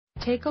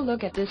Take a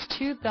look at this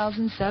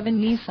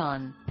 2007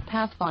 Nissan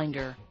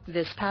Pathfinder.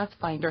 This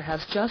Pathfinder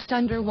has just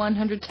under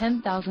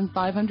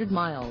 110,500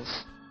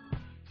 miles.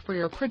 For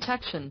your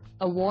protection,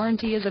 a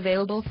warranty is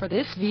available for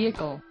this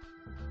vehicle.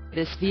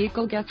 This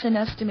vehicle gets an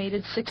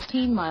estimated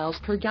 16 miles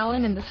per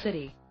gallon in the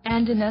city,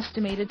 and an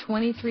estimated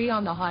 23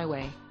 on the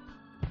highway.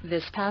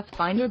 This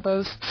Pathfinder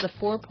boasts a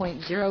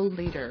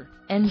 4.0-liter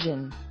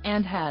engine,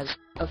 and has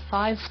a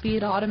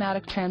 5-speed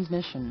automatic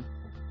transmission.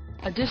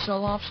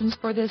 Additional options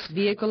for this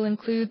vehicle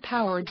include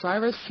power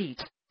driver's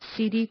seat,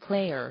 CD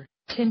player,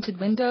 tinted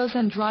windows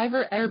and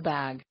driver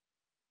airbag.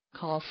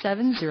 Call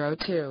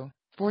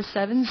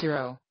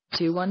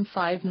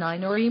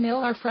 702-470-2159 or email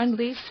our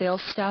friendly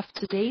sales staff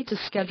today to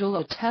schedule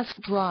a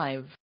test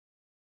drive.